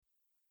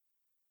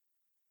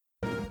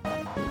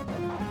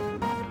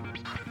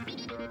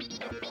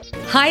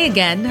Hi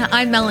again,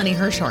 I'm Melanie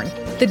Hirschhorn,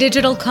 the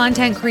digital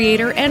content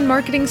creator and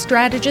marketing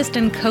strategist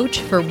and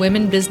coach for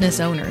women business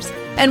owners.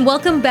 And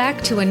welcome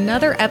back to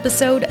another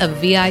episode of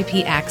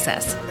VIP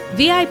Access.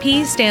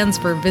 VIP stands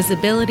for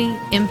Visibility,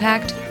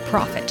 Impact,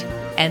 Profit.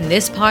 And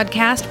this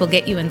podcast will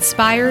get you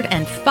inspired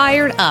and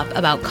fired up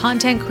about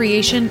content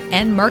creation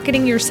and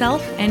marketing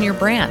yourself and your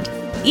brand.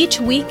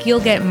 Each week, you'll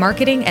get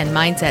marketing and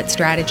mindset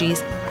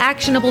strategies,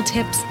 actionable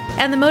tips,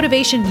 and the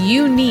motivation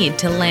you need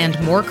to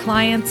land more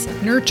clients,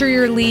 nurture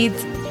your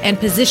leads, and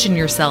position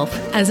yourself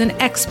as an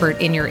expert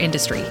in your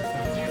industry.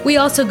 We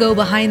also go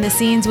behind the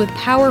scenes with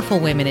powerful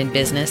women in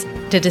business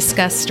to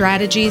discuss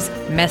strategies,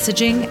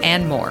 messaging,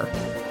 and more.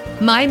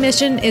 My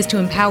mission is to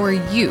empower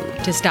you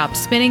to stop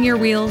spinning your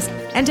wheels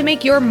and to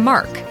make your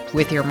mark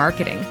with your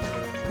marketing.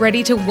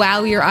 Ready to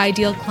wow your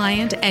ideal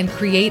client and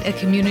create a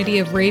community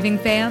of raving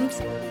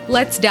fans?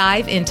 Let's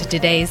dive into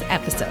today's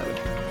episode.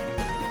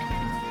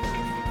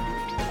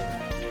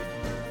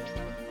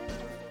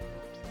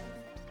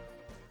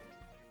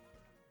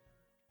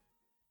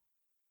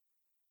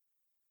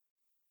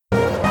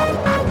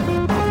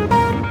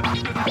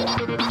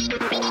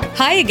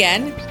 Hi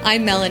again,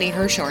 I'm Melanie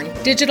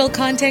Hirschhorn, digital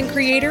content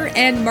creator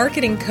and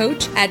marketing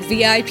coach at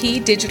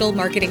VIP Digital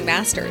Marketing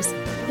Masters.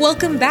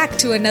 Welcome back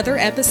to another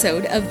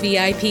episode of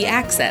VIP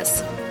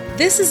Access.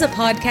 This is a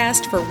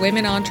podcast for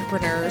women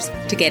entrepreneurs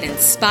to get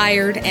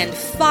inspired and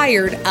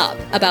fired up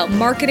about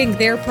marketing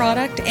their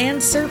product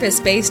and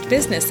service-based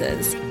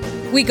businesses.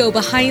 We go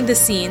behind the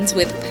scenes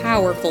with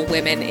powerful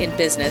women in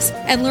business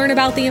and learn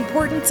about the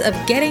importance of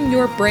getting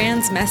your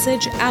brand's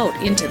message out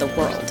into the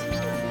world.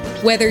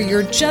 Whether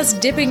you're just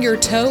dipping your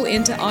toe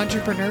into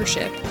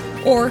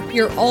entrepreneurship or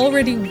you're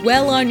already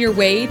well on your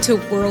way to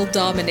world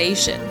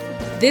domination,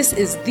 this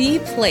is the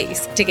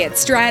place to get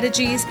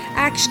strategies,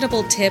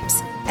 actionable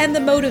tips, and the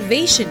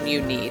motivation you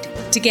need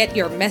to get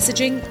your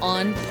messaging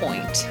on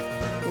point.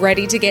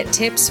 Ready to get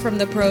tips from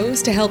the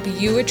pros to help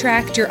you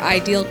attract your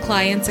ideal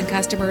clients and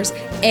customers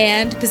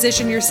and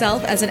position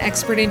yourself as an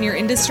expert in your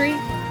industry?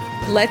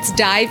 Let's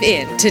dive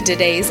into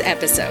today's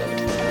episode.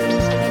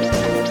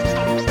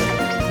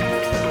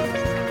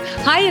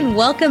 Hi, and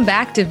welcome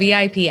back to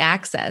VIP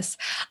Access.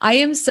 I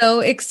am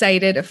so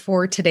excited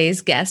for today's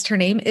guest. Her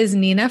name is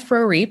Nina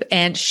Frohriep,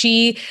 and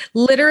she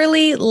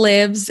literally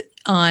lives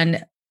on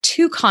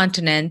 2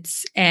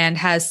 continents and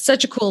has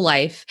such a cool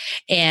life.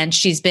 And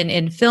she's been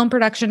in film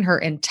production her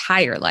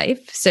entire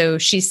life. So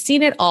she's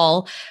seen it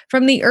all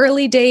from the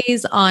early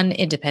days on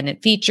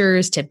independent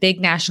features to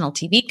big national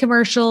TV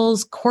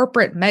commercials,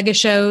 corporate mega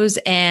shows,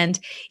 and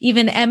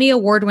even Emmy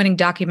award-winning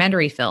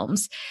documentary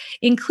films,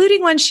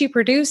 including one she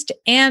produced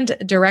and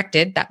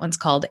directed. That one's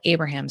called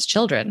Abraham's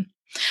Children.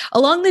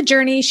 Along the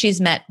journey, she's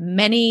met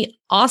many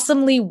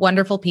awesomely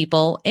wonderful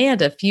people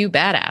and a few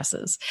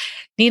badasses.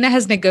 Nina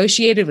has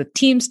negotiated with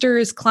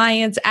Teamsters,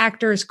 clients,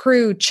 actors,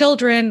 crew,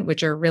 children,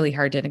 which are really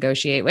hard to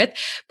negotiate with,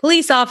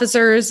 police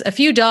officers, a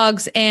few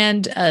dogs,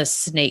 and a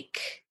snake.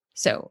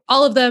 So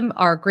all of them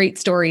are great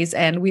stories,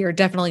 and we are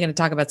definitely going to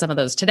talk about some of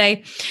those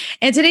today.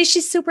 And today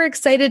she's super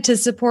excited to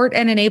support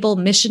and enable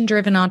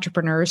mission-driven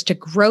entrepreneurs to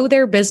grow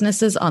their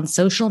businesses on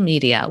social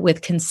media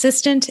with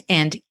consistent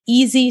and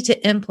easy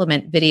to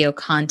implement video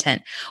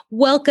content.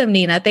 Welcome,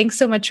 Nina. Thanks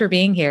so much for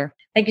being here.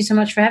 Thank you so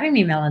much for having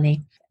me,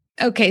 Melanie.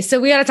 Okay,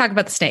 so we got to talk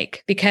about the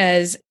snake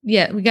because, we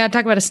got to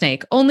talk about a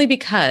snake only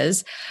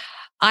because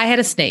I had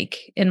a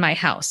snake in my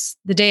house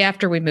the day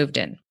after we moved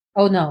in.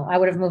 Oh no, I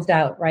would have moved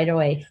out right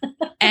away.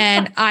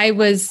 And I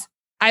was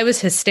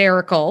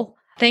hysterical.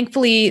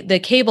 Thankfully, the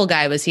cable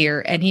guy was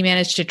here and he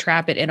managed to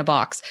trap it in a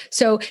box.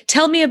 So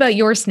tell me about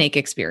your snake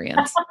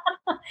experience.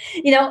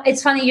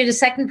 It's funny. You're the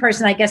second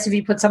person, I guess, if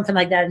you put something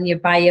like that in your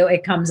bio,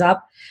 it comes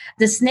up.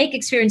 The snake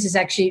experience is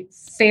actually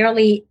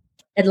fairly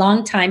a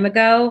long time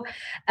ago.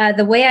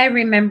 The way I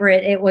remember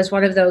it, it was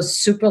one of those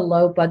super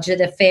low budget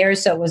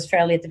affairs. So it was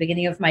fairly at the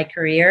beginning of my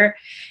career.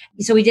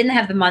 So we didn't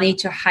have the money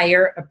to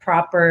hire a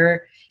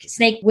proper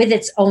snake with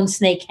its own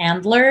snake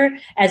handler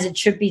as it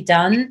should be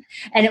done.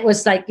 And it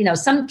was like,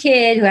 some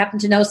kid who happened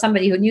to know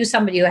somebody who knew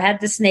somebody who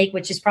had the snake,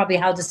 which is probably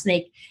how the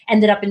snake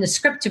ended up in the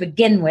script to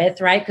begin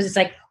with, right? Because it's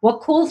like, what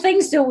cool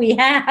things do we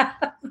have?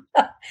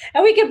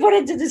 And we can put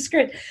into the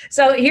script.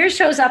 So here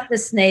shows up the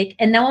snake,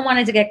 and no one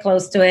wanted to get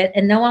close to it,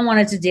 and no one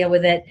wanted to deal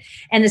with it.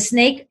 And the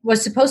snake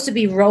was supposed to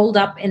be rolled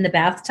up in the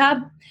bathtub.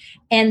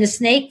 And the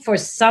snake, for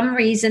some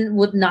reason,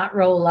 would not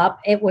roll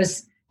up. It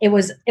was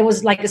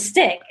like a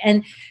stick.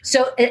 And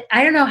so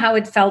I don't know how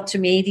it felt to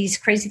me. These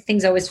crazy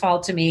things always fall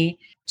to me,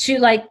 to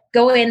like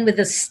go in with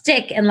a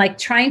stick and like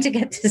trying to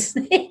get the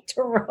snake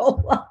to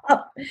roll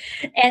up.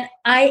 And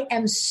I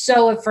am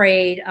so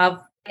afraid of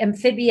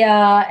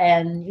amphibia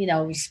and,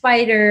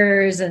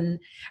 spiders and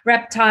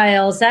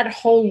reptiles. That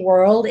whole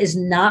world is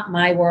not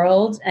my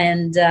world.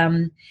 And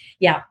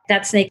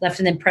that snake left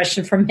an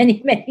impression for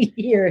many, many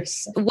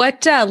years.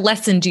 What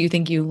lesson do you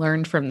think you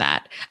learned from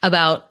that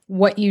about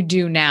what you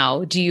do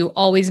now? Do you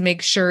always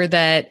make sure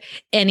that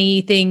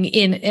anything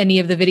in any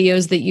of the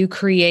videos that you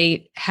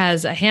create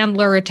has a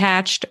handler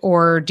attached,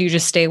 or do you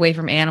just stay away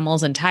from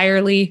animals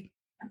entirely?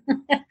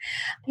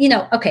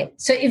 Okay.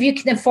 So if you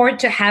can afford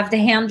to have the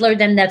handler,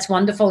 then that's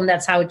wonderful. And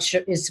that's how it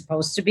is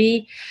supposed to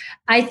be.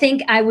 I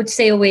think I would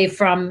stay away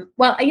from,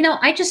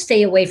 I just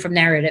stay away from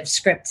narrative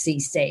scripts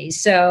these days.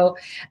 So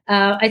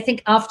I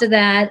think after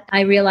that,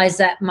 I realized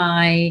that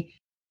my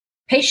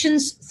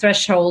patience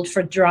threshold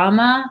for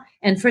drama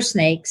and for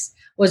snakes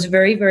was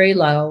very, very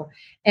low.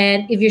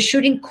 And if you're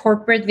shooting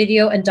corporate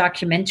video and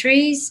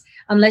documentaries,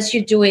 unless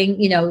you're doing,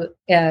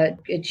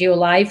 Geo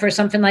Life or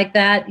something like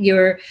that,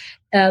 your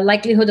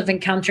likelihood of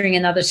encountering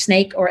another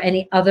snake or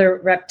any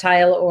other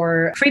reptile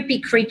or creepy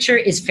creature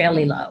is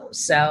fairly low.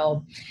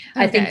 So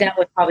I think that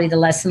was probably the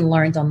lesson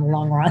learned on the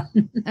long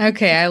run.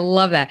 Okay, I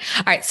love that.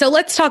 All right, so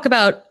let's talk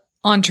about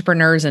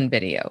entrepreneurs in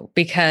video,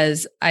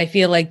 because I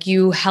feel like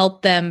you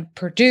help them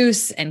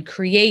produce and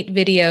create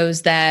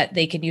videos that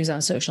they can use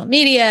on social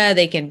media.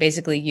 They can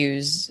basically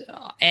use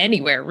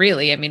anywhere,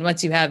 really. I mean,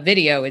 once you have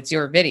video, it's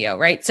your video,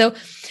 right? So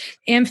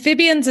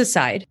amphibians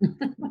aside,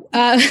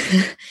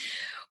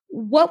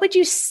 what would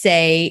you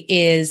say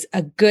is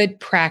a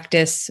good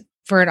practice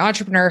for an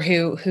entrepreneur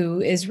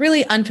who is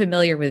really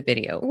unfamiliar with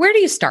video? Where do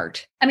you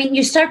start? I mean,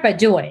 you start by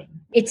doing.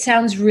 It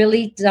sounds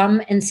really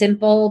dumb and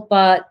simple,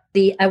 but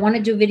I want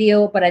to do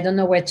video, but I don't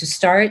know where to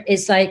start.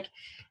 It's like,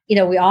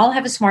 we all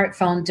have a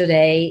smartphone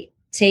today.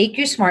 Take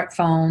your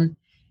smartphone,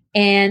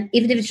 and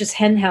even if it's just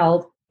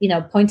handheld,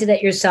 point it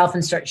at yourself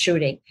and start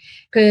shooting.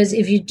 Because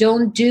if you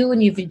don't do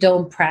and if you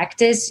don't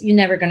practice, you're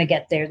never going to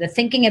get there. The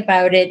thinking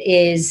about it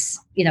is,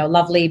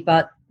 lovely,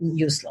 but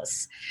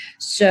useless.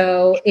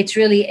 So it's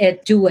really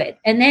do it.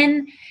 And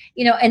then,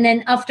 and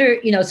then after,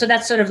 so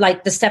that's sort of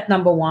like the step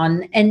number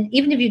one. And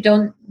even if you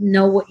don't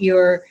know what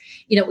your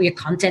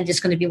content is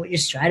going to be, what your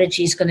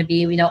strategy is going to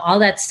be, all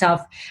that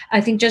stuff,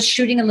 I think just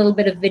shooting a little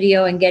bit of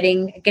video and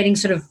getting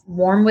sort of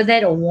warm with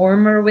it or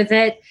warmer with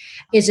it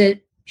is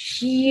a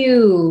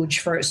huge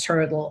first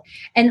hurdle.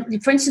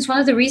 And for instance, one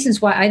of the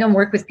reasons why I don't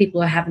work with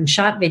people who haven't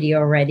shot video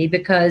already,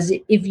 because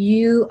if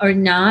you are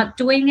not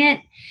doing it,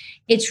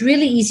 it's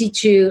really easy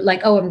to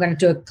like, I'm going to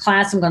do a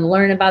class, I'm going to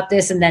learn about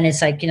this. And then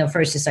it's like,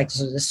 first it's like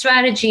sort of the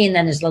strategy, and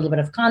then there's a little bit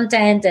of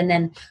content, and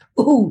then,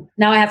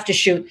 now I have to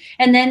shoot.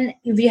 And then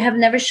if you have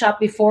never shot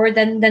before,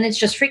 then it's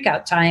just freak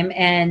out time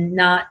and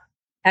not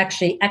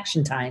actually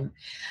action time.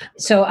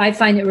 So I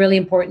find it really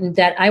important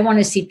that I want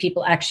to see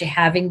people actually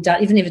having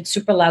done, even if it's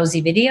super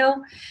lousy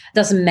video,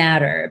 doesn't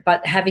matter,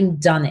 but having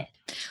done it.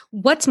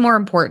 What's more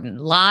important,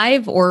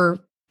 live or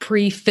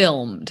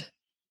pre-filmed?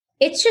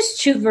 It's just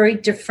two very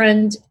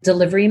different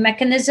delivery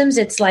mechanisms.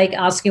 It's like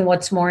asking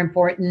what's more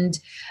important,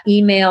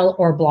 email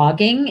or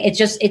blogging.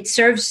 It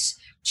serves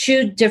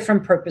two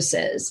different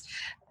purposes.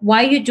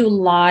 Why you do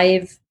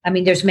live, I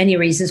mean, there's many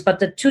reasons, but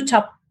the two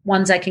top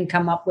ones I can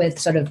come up with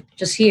sort of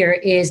just here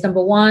is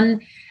number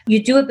one,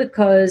 you do it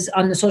because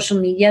on the social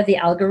media, the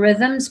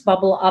algorithms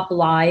bubble up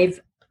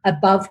live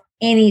above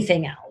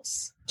anything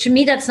else. To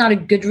me, that's not a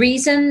good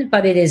reason,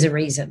 but it is a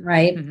reason,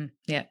 right? Mm-hmm.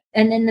 Yeah.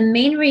 And then the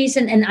main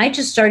reason, and I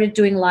just started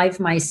doing live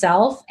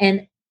myself,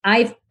 and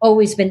I've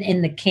always been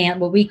in the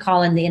what we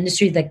call in the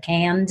industry, the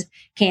canned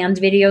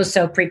videos,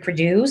 so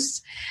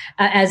pre-produced,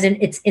 as in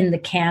it's in the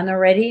can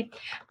already,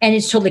 and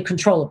it's totally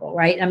controllable,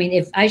 right? I mean,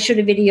 if I shoot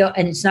a video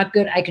and it's not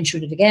good, I can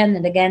shoot it again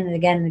and again and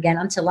again and again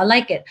until I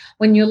like it.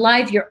 When you're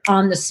live, you're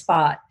on the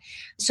spot.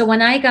 So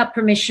when I got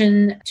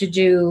permission to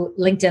do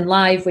LinkedIn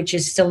Live, which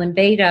is still in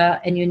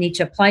beta and you need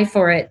to apply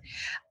for it,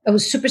 I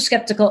was super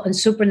skeptical and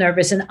super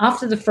nervous. And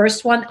after the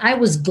first one, I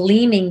was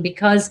gleaming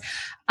because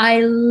I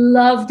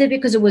loved it,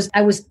 because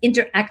I was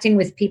interacting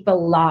with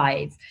people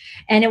live.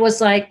 And it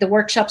was like the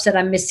workshops that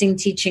I'm missing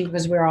teaching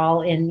because we're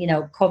all in,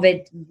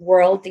 COVID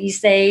world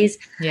these days.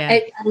 Yeah.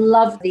 I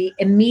love the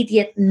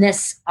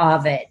immediateness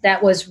of it.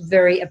 That was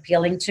very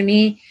appealing to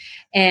me.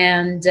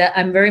 And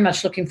I'm very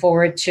much looking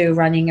forward to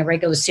running a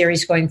regular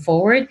series going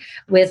forward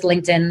with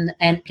LinkedIn,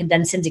 and can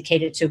then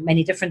syndicate it to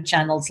many different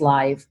channels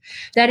live.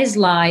 That is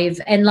live.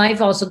 And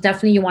live also,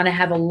 definitely you want to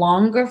have a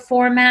longer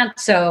format.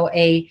 So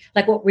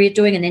like what we're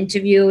doing, an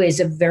interview is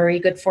a very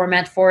good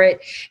format for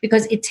it,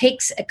 because it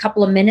takes a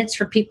couple of minutes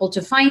for people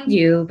to find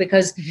you.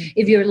 Because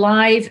if you're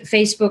live,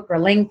 Facebook or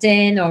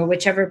LinkedIn or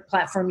whichever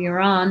platform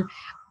you're on,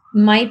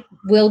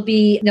 will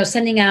be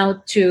sending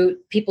out to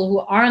people who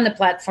are on the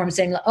platform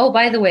saying, oh,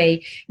 by the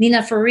way,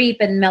 Nina Farip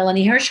and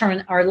Melanie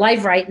Hirschhorn are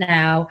live right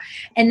now.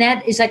 And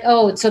that is like,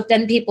 so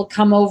then people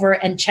come over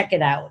and check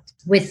it out.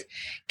 With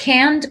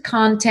canned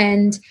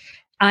content,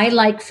 I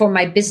like for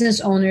my business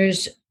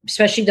owners,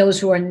 especially those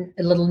who are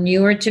a little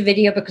newer to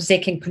video, because they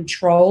can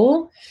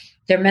control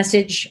their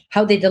message,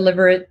 how they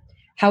deliver it,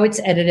 how it's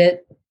edited.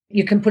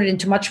 You can put it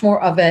into much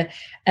more of a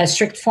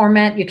strict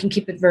format. You can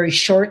keep it very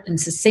short and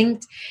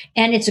succinct.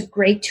 And it's a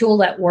great tool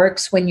that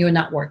works when you're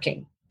not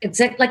working. It's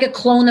like a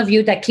clone of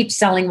you that keeps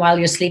selling while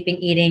you're sleeping,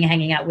 eating,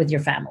 hanging out with your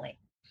family.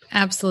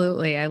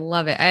 Absolutely. I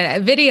love it.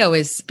 Video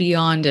is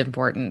beyond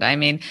important. I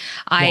mean,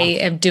 I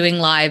am doing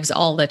lives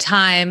all the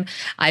time.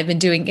 I've been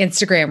doing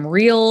Instagram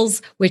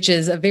Reels, which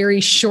is a very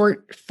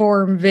short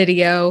form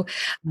video.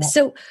 Yeah.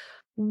 So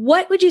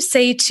What would you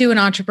say to an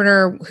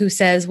entrepreneur who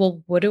says,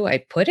 well, what do I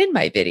put in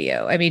my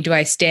video? I mean, do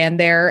I stand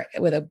there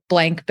with a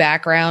blank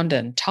background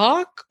and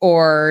talk,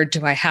 or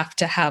do I have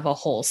to have a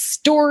whole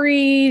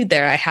story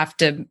that I have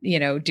to,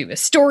 do a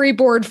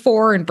storyboard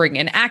for and bring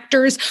in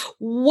actors?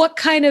 What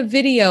kind of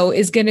video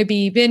is going to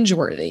be binge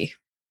worthy?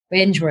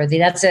 Binge worthy.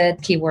 That's a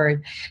key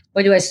word.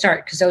 Where do I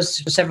start? Because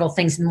those are several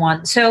things in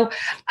one. So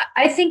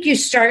I think you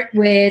start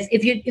with,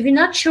 if you're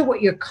not sure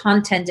what your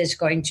content is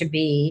going to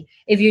be,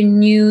 if you're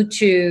new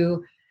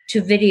to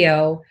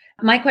video,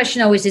 my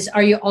question always is,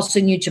 are you also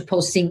new to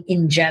posting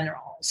in general?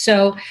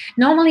 So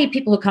normally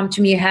people who come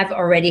to me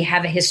already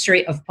have a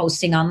history of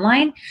posting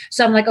online.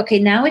 So I'm like, okay,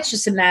 now it's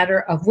just a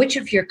matter of which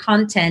of your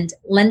content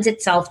lends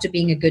itself to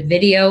being a good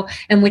video,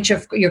 and which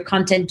of your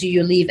content do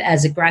you leave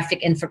as a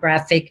graphic,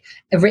 infographic,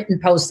 a written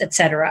post,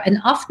 etc. And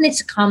often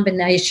it's a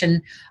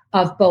combination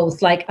of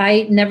both. Like,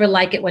 I never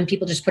like it when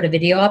people just put a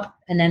video up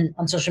and then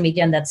on social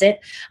media and that's it.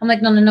 I'm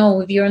like,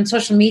 no. If you're on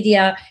social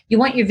media, you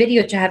want your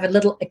video to have a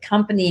little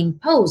accompanying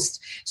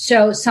post,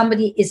 so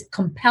somebody is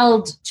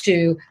compelled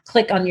to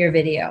click on your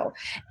video.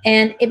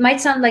 And it might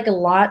sound like a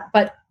lot,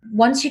 but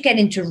once you get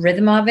into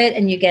rhythm of it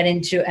and you get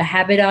into a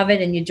habit of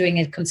it and you're doing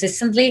it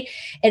consistently,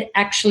 it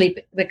actually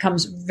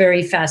becomes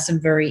very fast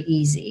and very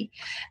easy.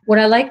 What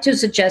I like to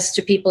suggest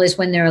to people is,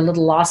 when they're a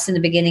little lost in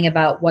the beginning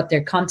about what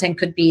their content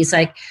could be, is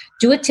like,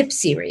 do a tip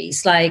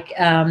series, like,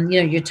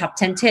 your top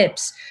 10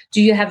 tips.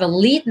 Do you have a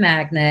lead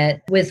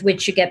magnet with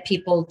which you get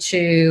people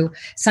to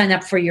sign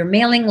up for your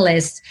mailing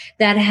list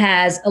that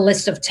has a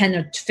list of 10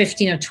 or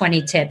 15 or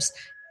 20 tips?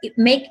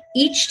 Make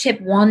each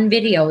tip one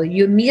video.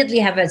 You immediately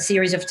have a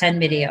series of 10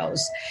 videos.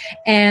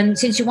 And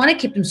since you want to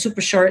keep them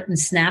super short and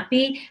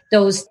snappy,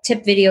 those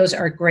tip videos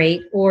are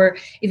great. Or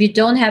if you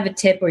don't have a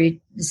tip or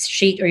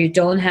sheet, or you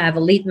don't have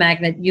a lead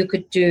magnet, you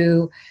could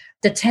do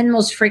the 10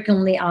 most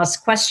frequently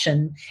asked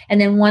question.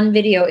 And then one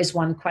video is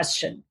one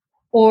question.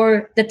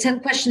 Or the 10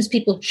 questions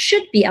people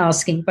should be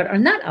asking but are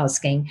not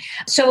asking.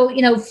 So,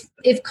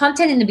 if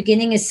content in the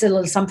beginning is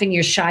still something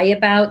you're shy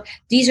about,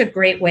 these are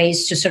great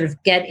ways to sort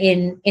of get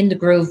in the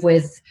groove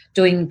with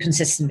doing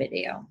consistent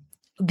video.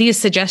 These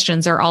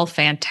suggestions are all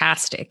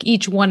fantastic,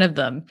 each one of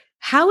them.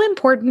 How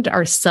important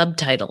are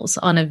subtitles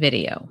on a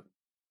video?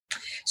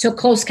 So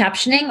closed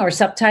captioning or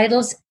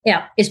subtitles,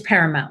 is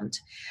paramount.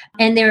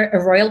 And they're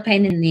a royal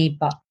pain in the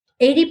butt.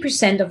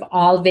 80% of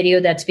all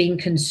video that's being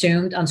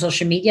consumed on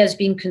social media is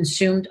being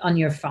consumed on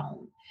your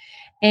phone.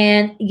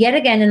 And yet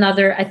again,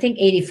 I think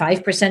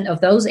 85% of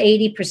those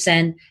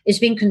 80% is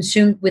being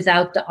consumed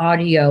without the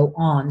audio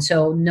on,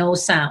 so no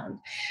sound.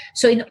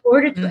 So in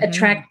order to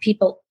attract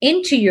people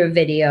into your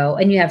video,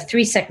 and you have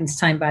 3 seconds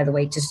time, by the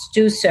way, to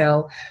do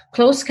so,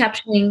 closed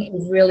captioning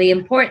is really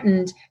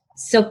important,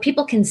 so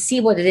people can see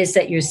what it is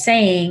that you're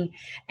saying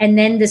and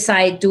then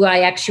decide, do I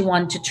actually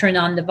want to turn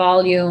on the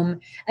volume?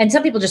 And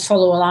some people just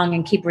follow along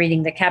and keep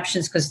reading the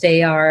captions because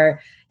they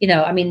are, in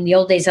the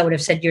old days, I would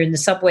have said you're in the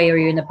subway or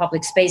you're in a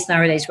public space.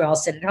 Nowadays, we all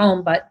sit at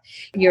home, but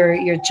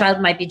your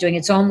child might be doing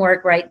its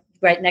homework right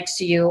next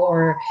to you,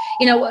 or,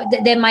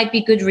 there might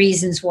be good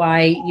reasons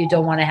why you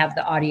don't want to have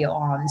the audio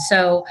on.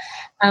 So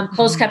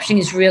closed captioning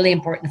is really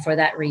important for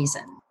that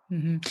reason.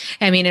 Mm-hmm.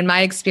 I mean, in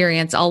my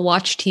experience, I'll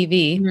watch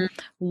TV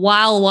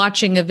while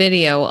watching a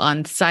video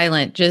on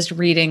silent, just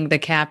reading the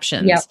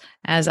captions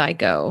as I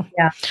go.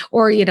 Yeah.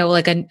 Or,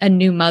 like a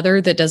new mother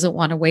that doesn't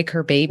want to wake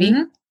her baby.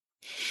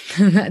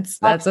 That's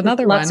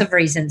another one. Lots of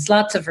reasons.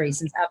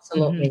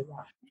 Absolutely.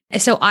 Yeah.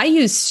 So I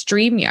use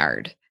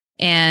StreamYard,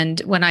 and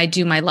when I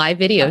do my live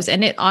videos,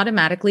 and it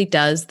automatically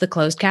does the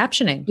closed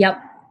captioning.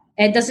 Yep.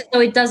 And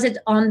it does it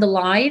on the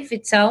live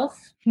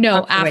itself?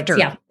 No, after.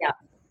 Yeah.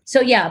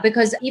 So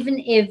because even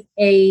if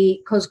a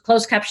closed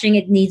captioning,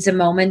 it needs a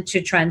moment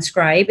to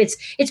transcribe. It's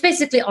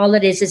basically all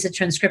it is a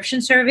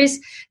transcription service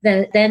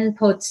that then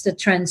puts the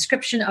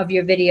transcription of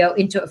your video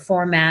into a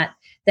format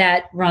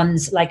that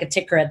runs like a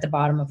ticker at the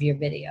bottom of your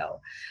video.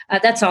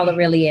 That's all it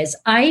really is.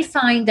 I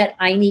find that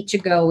I need to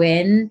go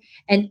in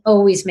and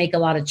always make a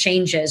lot of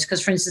changes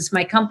because, for instance,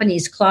 my company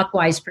is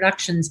Clockwise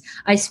Productions.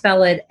 I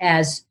spell it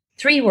as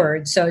 3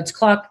 words. So it's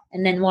clock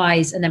and then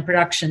wise and then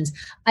productions.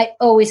 I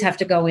always have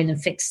to go in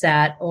and fix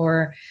that.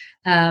 Or,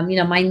 my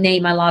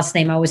last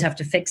name, I always have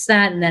to fix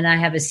that. And then I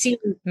have a C.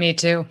 Me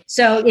too.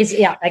 So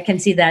I can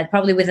see that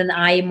probably with an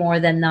I more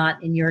than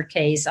not in your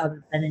case,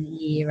 other than an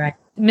E, right?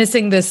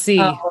 Missing the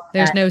C.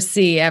 There's no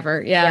C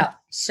ever. Yeah.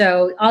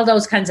 So all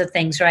those kinds of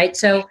things, right?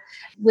 So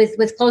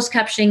with closed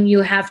captioning, you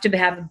have to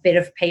have a bit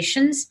of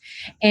patience.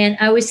 And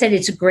I always said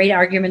it's a great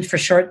argument for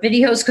short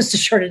videos because the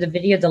shorter the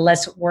video, the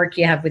less work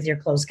you have with your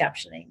closed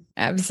captioning.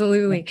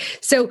 Absolutely.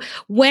 So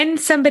when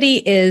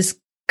somebody is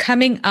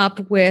coming up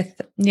with,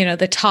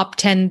 the top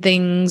 10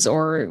 things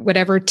or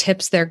whatever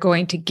tips they're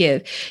going to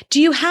give,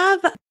 do you have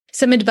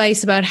some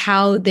advice about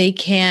how they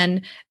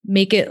can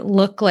make it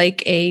look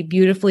like a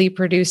beautifully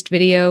produced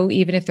video,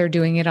 even if they're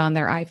doing it on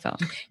their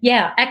iPhone?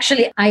 Yeah,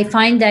 actually, I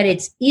find that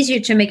it's easier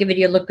to make a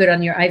video look good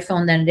on your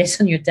iPhone than it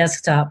is on your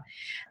desktop.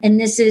 And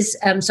this is,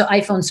 so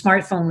iPhone,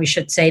 smartphone, we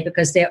should say,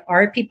 because there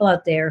are people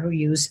out there who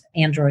use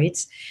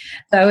Androids.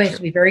 So I always have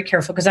to be very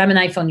careful because I'm an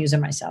iPhone user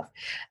myself.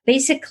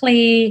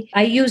 Basically,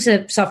 I use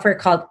a software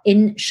called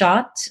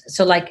InShot.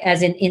 So like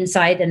as in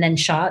inside and then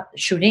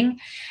shooting.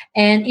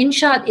 And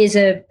InShot is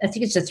I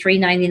think it's a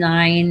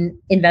 $3.99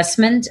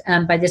 investment.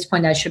 By this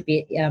point, I should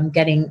be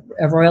getting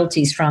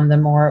royalties from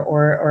them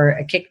or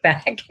a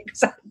kickback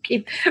because I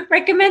keep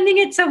recommending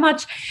it so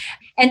much.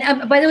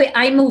 And by the way,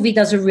 iMovie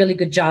does a really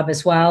good job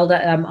as well.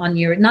 On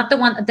your, not the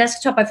one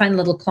desktop, I find a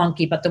little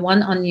clunky, but the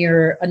one on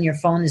your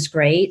phone is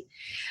great.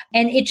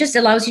 And it just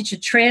allows you to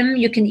trim.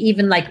 You can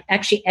even like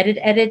actually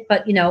edit,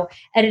 but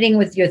editing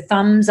with your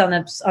thumbs on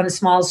a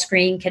small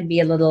screen can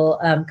be a little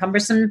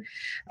cumbersome.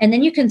 And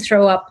then you can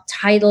throw up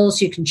titles.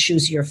 You can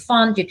choose your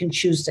font. You can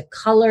choose the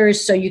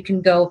colors. So you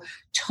can go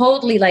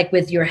totally like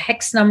with your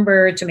hex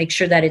number to make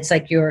sure that it's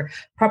like your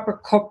proper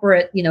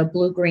corporate,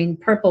 blue, green,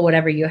 purple,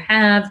 whatever you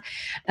have.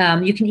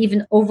 You can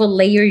even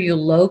overlay your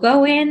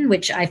logo in,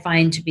 which I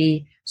find to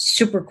be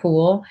super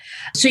cool.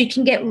 So you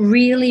can get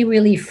really,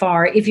 really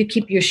far. If you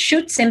keep your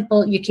shoot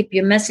simple, you keep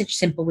your message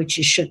simple, which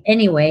you should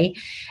anyway,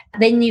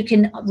 then you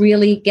can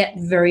really get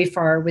very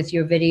far with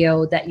your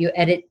video that you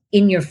edit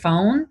in your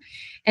phone.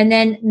 And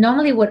then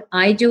normally what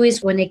I do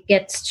is when it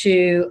gets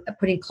to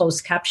putting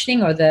closed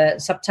captioning or the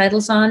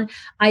subtitles on,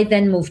 I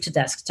then move to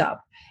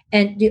desktop.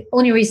 And the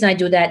only reason I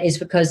do that is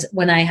because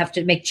when I have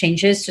to make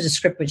changes to the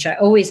script, which I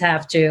always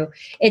have to,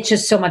 it's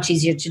just so much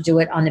easier to do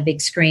it on a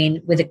big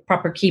screen with a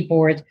proper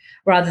keyboard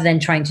rather than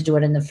trying to do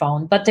it in the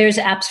phone. But there's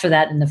apps for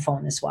that in the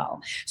phone as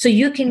well. So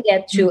you can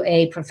get to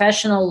a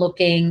professional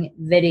looking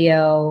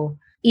video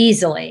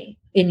easily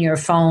in your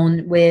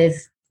phone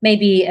with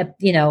maybe a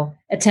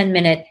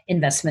 10-minute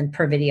investment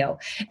per video.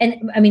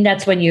 And I mean,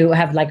 that's when you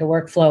have like a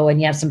workflow and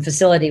you have some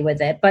facility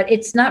with it, but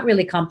it's not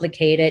really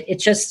complicated.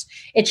 It's just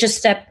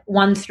step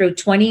 1 through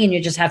 20, and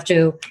you just have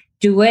to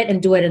do it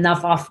and do it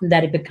enough often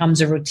that it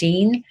becomes a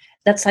routine.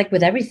 That's like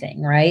with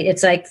everything, right?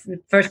 It's like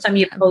first time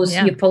you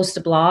post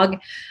a blog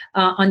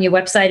on your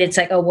website. It's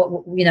like,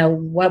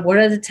 what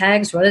are the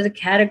tags? What are the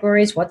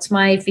categories? What's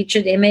my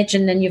featured image?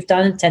 And then you've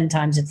done it 10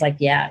 times. It's like,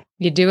 yeah.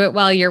 You do it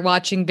while you're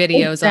watching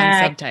videos on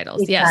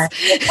subtitles. Exactly.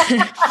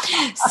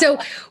 Yes. So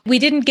we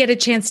didn't get a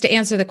chance to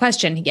answer the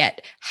question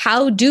yet.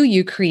 How do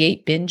you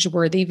create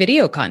binge-worthy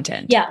video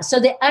content? Yeah. So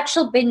the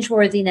actual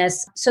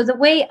binge-worthiness. So the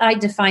way I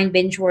define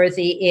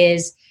binge-worthy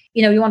is,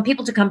 you want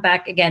people to come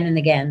back again and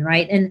again,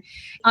 right? And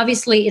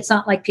obviously, it's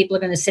not like people are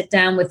going to sit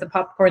down with the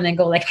popcorn and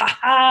go like,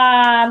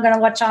 I'm going to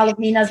watch all of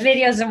Nina's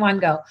videos in one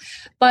go.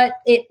 But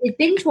it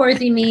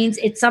binge-worthy means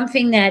it's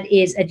something that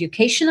is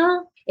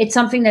educational. It's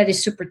something that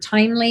is super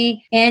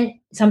timely and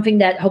something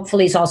that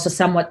hopefully is also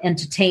somewhat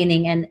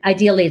entertaining. And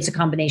ideally, it's a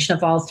combination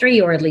of all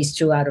three, or at least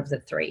 2 out of the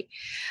 3.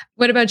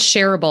 What about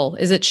shareable?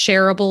 Is it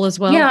shareable as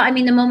well? Yeah, I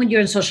mean, the moment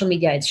you're in social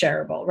media, it's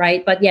shareable,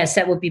 right? But yes,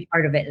 that would be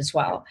part of it as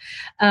well.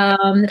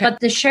 Okay.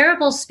 But the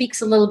shareable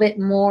speaks a little bit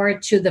more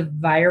to the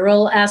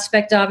viral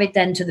aspect of it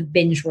than to the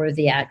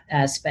binge-worthy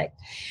aspect.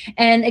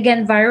 And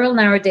again, viral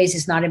nowadays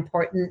is not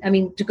important. I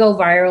mean, to go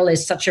viral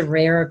is such a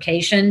rare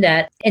occasion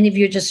that, and if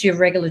you're just your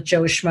regular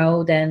Joe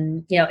Schmo,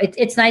 then,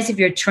 it's nice if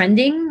you're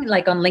trending,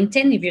 like on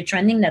LinkedIn, if you're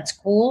trending, that's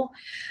cool.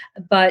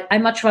 But I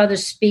much rather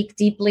speak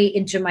deeply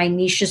into my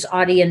niche's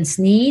audience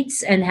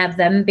needs and have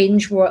them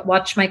binge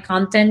watch my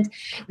content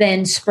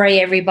than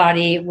spray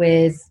everybody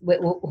with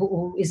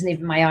who isn't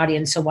even my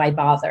audience. So why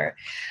bother?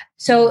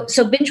 So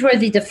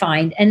binge-worthy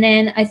defined. And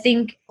then I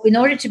think in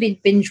order to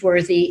be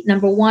binge-worthy,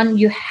 number 1,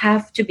 you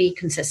have to be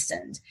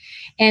consistent.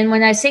 And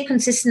when I say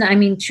consistent, I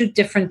mean 2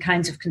 different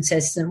kinds of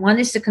consistent. One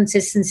is the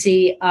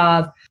consistency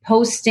of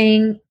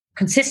posting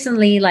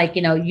consistently, like,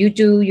 you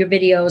do your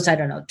videos, I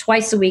don't know,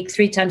 twice a week,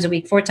 3 times a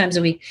week, 4 times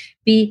a week,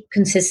 be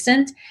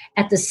consistent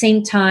at the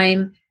same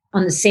time,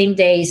 on the same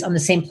days, on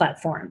the same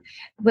platform,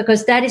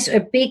 because that is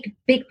a big,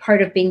 big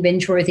part of being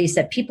binge-worthy is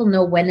that people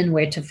know when and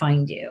where to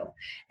find you,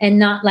 and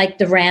not like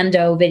the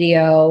rando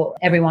video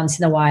every once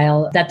in a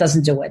while. That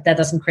doesn't do it. That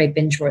doesn't create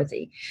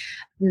binge-worthy.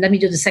 Let me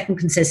do the second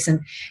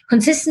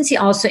consistency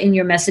also in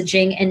your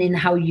messaging and in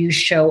how you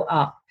show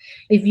up.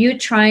 If you're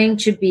trying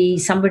to be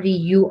somebody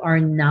you are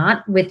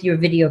not with your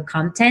video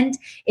content,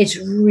 it's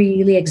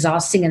really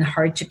exhausting and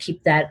hard to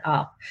keep that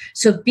up.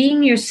 So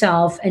being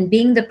yourself and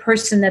being the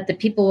person that the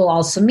people will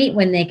also meet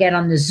when they get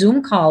on the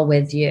Zoom call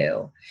with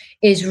you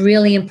is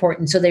really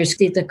important. So there's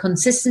the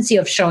consistency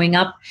of showing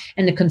up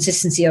and the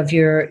consistency of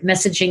your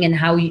messaging and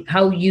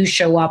how you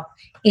show up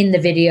in the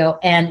video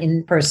and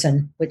in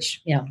person,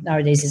 which,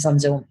 nowadays is on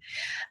Zoom.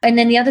 And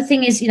then the other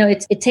thing is,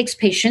 it takes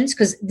patience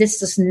because this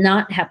does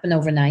not happen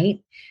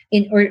overnight.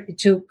 In order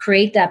to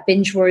create that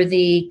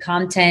binge-worthy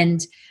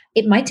content,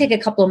 it might take a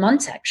couple of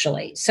months,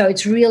 actually. So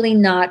it's really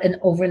not an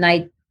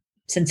overnight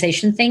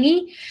sensation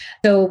thingy.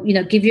 So,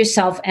 give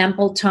yourself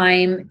ample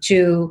time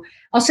to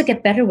also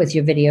get better with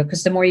your video,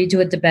 because the more you do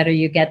it, the better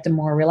you get, the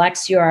more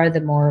relaxed you are,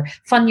 the more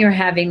fun you're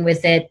having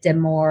with it, the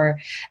more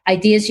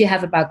ideas you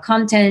have about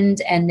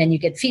content, and then you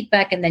get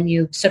feedback, and then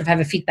you sort of have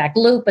a feedback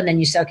loop, and then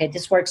you say, okay,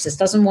 this works, this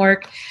doesn't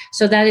work.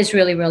 So that is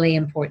really, really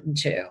important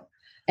too.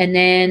 And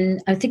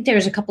then I think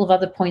there's a couple of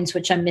other points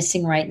which I'm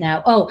missing right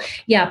now. Oh,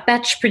 yeah,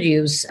 batch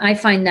produce. I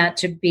find that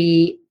to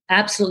be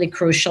absolutely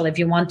crucial if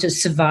you want to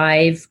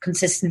survive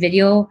consistent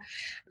video.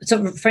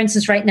 So for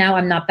instance, right now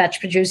I'm not batch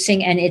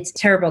producing, and it's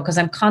terrible because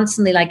I'm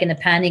constantly like in a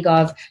panic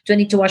of, do I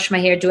need to wash my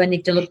hair? Do I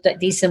need to look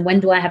decent? When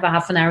do I have a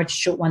half an hour to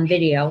shoot one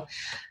video?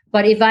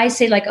 But if I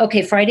say like,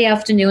 okay, Friday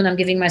afternoon, I'm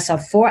giving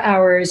myself 4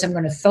 hours. I'm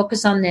going to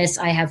focus on this.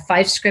 I have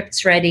 5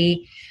 scripts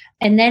ready.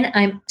 And then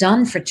I'm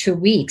done for 2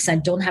 weeks. I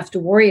don't have to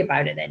worry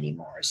about it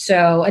anymore.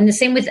 So, and the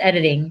same with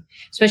editing,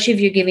 especially if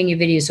you're giving your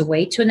videos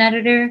away to an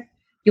editor,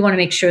 you want to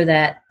make sure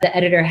that the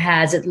editor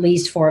has at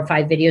least 4 or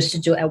 5 videos to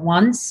do at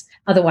once.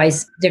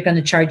 Otherwise, they're going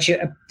to charge you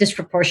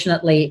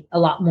disproportionately a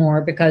lot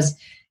more, because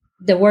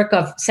the work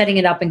of setting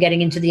it up and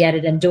getting into the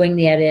edit and doing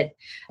the edit,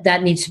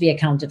 that needs to be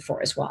accounted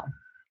for as well.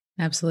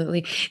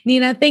 Absolutely.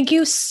 Nina, thank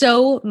you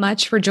so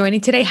much for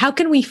joining today. How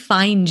can we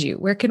find you?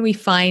 Where can we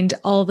find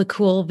all the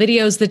cool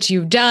videos that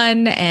you've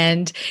done,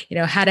 and,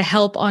 how to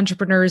help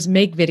entrepreneurs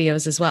make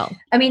videos as well?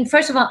 I mean,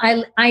 first of all,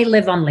 I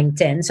live on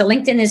LinkedIn. So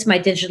LinkedIn is my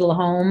digital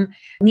home.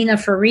 Nina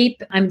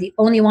Froreep. I'm the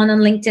only one on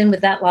LinkedIn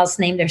with that last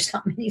name. There's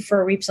not many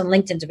Froreeps on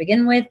LinkedIn to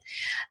begin with.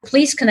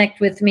 Please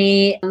connect with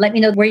me. Let me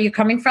know where you're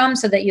coming from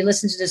so that you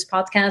listen to this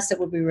podcast. That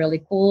would be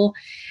really cool.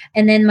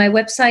 And then my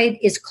website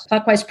is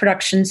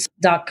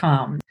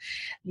clockwiseproductions.com.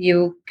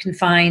 You can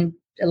find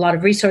a lot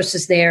of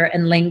resources there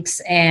and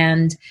links,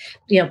 and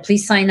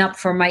please sign up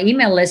for my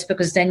email list,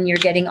 because then you're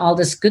getting all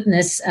this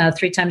goodness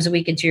 3 times a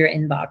week into your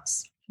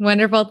inbox.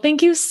 Wonderful.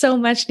 Thank you so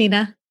much,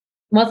 Nina.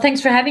 Well,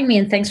 thanks for having me,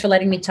 and thanks for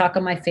letting me talk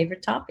on my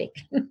favorite topic.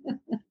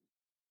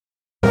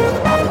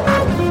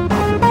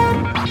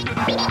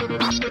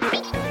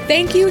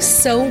 Thank you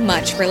so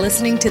much for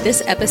listening to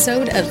this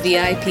episode of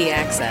VIP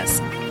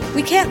Access.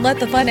 We can't let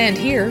the fun end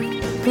here.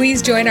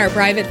 Please join our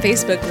private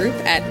Facebook group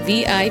at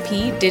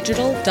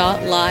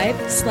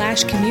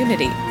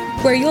vipdigital.live/community,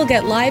 where you'll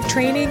get live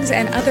trainings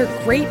and other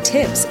great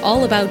tips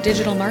all about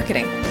digital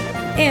marketing.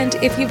 And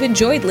if you've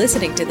enjoyed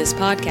listening to this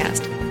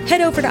podcast,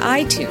 head over to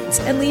iTunes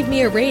and leave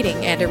me a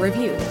rating and a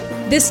review.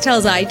 This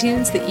tells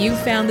iTunes that you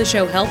found the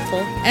show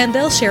helpful, and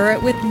they'll share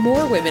it with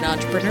more women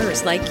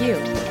entrepreneurs like you.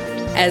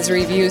 As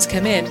reviews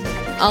come in,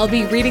 I'll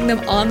be reading them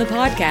on the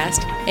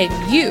podcast, and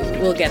you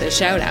will get a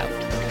shout out.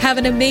 Have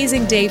an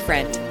amazing day,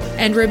 friend.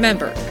 And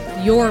remember,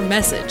 your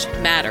message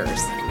matters.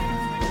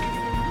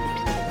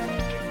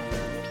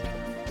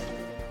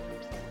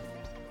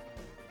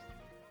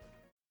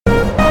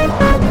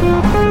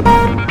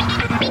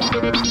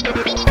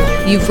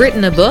 You've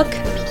written a book?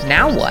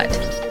 Now what?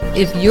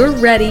 If you're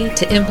ready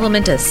to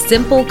implement a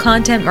simple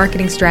content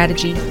marketing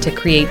strategy to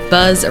create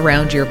buzz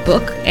around your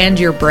book and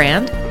your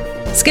brand,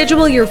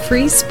 schedule your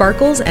free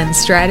Sparkles and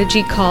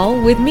Strategy call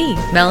with me,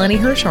 Melanie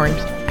Hirschhorn,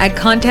 at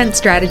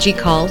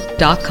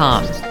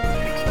contentstrategycall.com.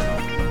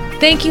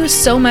 Thank you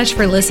so much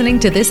for listening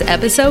to this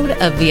episode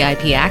of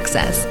VIP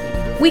Access.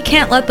 We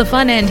can't let the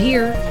fun end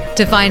here.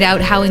 To find out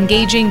how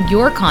engaging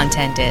your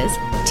content is,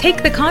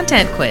 take the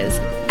content quiz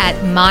at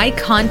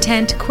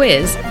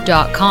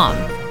mycontentquiz.com.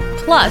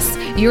 Plus,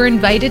 you're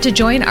invited to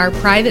join our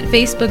private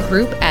Facebook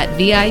group at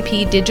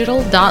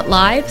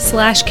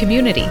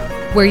vipdigital.live/community,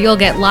 where you'll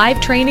get live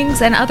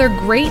trainings and other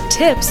great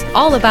tips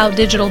all about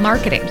digital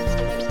marketing.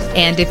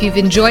 And if you've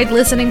enjoyed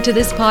listening to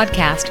this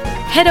podcast,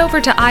 head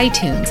over to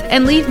iTunes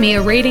and leave me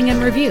a rating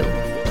and review.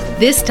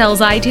 This tells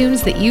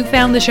iTunes that you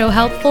found the show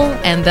helpful,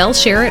 and they'll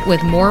share it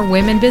with more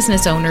women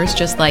business owners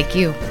just like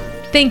you.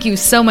 Thank you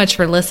so much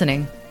for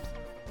listening.